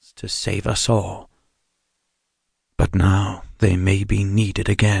to save us all. But now they may be needed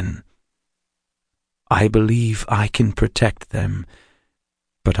again. I believe I can protect them,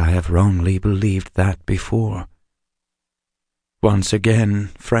 but I have wrongly believed that before. Once again,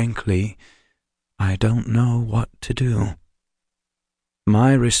 frankly, I don't know what to do.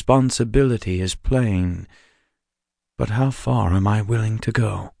 My responsibility is plain, but how far am I willing to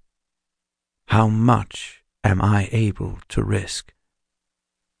go? How much am I able to risk?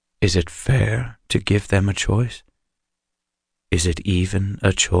 Is it fair to give them a choice? Is it even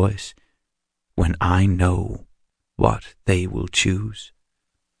a choice when I know what they will choose?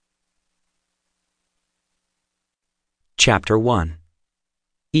 Chapter 1.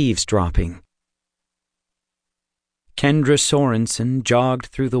 Eavesdropping. Kendra Sorensen jogged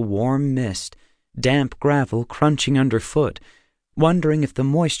through the warm mist, damp gravel crunching underfoot, wondering if the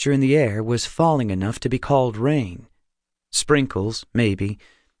moisture in the air was falling enough to be called rain. Sprinkles, maybe.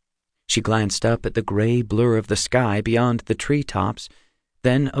 She glanced up at the gray blur of the sky beyond the treetops,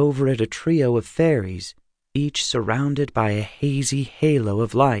 then over at a trio of fairies, each surrounded by a hazy halo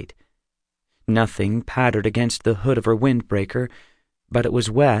of light. Nothing pattered against the hood of her windbreaker, but it was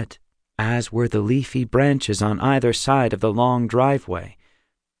wet, as were the leafy branches on either side of the long driveway.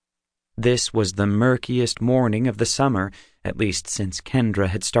 This was the murkiest morning of the summer, at least since Kendra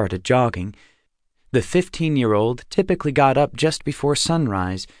had started jogging. The 15-year-old typically got up just before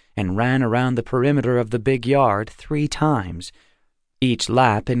sunrise and ran around the perimeter of the big yard 3 times. Each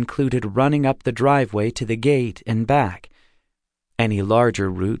lap included running up the driveway to the gate and back. Any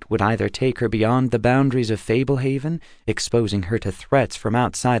larger route would either take her beyond the boundaries of Fablehaven, exposing her to threats from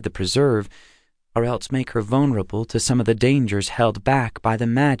outside the preserve, or else make her vulnerable to some of the dangers held back by the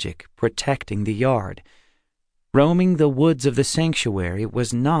magic protecting the yard. Roaming the woods of the sanctuary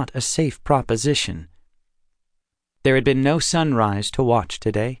was not a safe proposition. There had been no sunrise to watch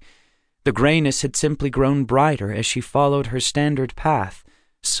today. The grayness had simply grown brighter as she followed her standard path,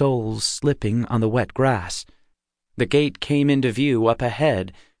 soles slipping on the wet grass. The gate came into view up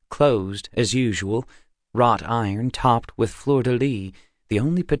ahead, closed as usual, wrought iron topped with fleur-de-lis, the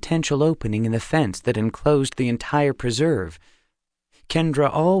only potential opening in the fence that enclosed the entire preserve. Kendra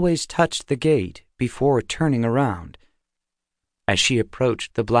always touched the gate before turning around. As she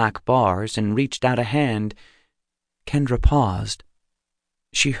approached the black bars and reached out a hand, Kendra paused.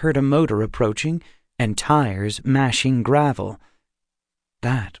 She heard a motor approaching and tires mashing gravel.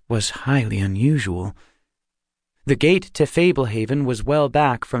 That was highly unusual. The gate to Fablehaven was well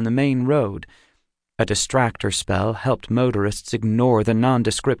back from the main road. A distractor spell helped motorists ignore the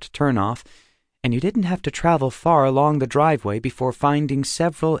nondescript turnoff, and you didn't have to travel far along the driveway before finding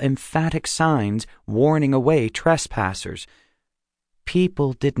several emphatic signs warning away trespassers.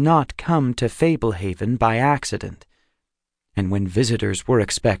 People did not come to Fablehaven by accident. And when visitors were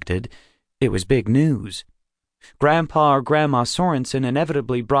expected, it was big news. Grandpa or Grandma Sorensen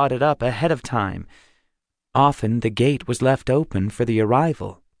inevitably brought it up ahead of time. Often the gate was left open for the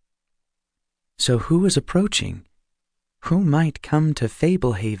arrival. So who was approaching? Who might come to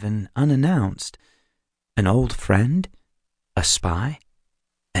Fablehaven unannounced? An old friend? A spy?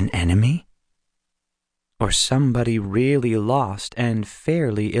 An enemy? Or somebody really lost and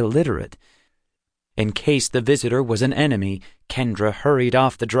fairly illiterate? In case the visitor was an enemy, Kendra hurried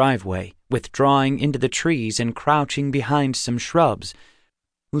off the driveway, withdrawing into the trees and crouching behind some shrubs.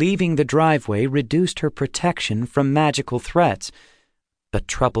 Leaving the driveway reduced her protection from magical threats, but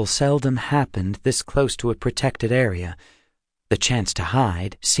trouble seldom happened this close to a protected area. The chance to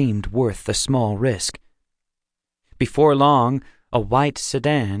hide seemed worth the small risk. Before long, a white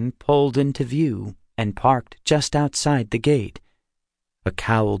sedan pulled into view and parked just outside the gate. A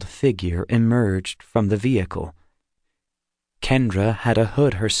cowled figure emerged from the vehicle. Kendra had a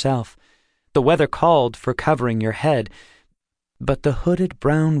hood herself. The weather called for covering your head, but the hooded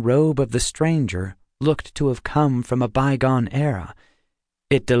brown robe of the stranger looked to have come from a bygone era.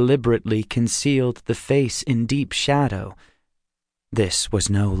 It deliberately concealed the face in deep shadow. This was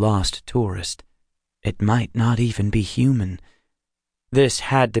no lost tourist. It might not even be human. This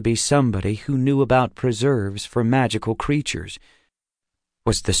had to be somebody who knew about preserves for magical creatures.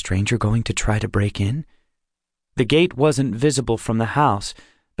 Was the stranger going to try to break in? The gate wasn't visible from the house,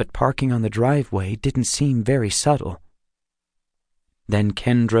 but parking on the driveway didn't seem very subtle. Then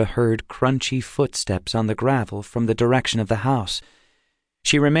Kendra heard crunchy footsteps on the gravel from the direction of the house.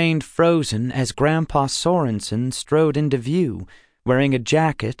 She remained frozen as Grandpa Sorensen strode into view, wearing a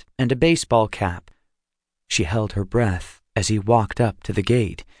jacket and a baseball cap. She held her breath as he walked up to the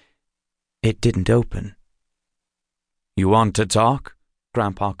gate. It didn't open. "You want to talk?"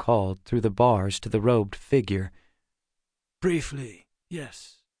 Grandpa called through the bars to the robed figure. "Briefly, yes."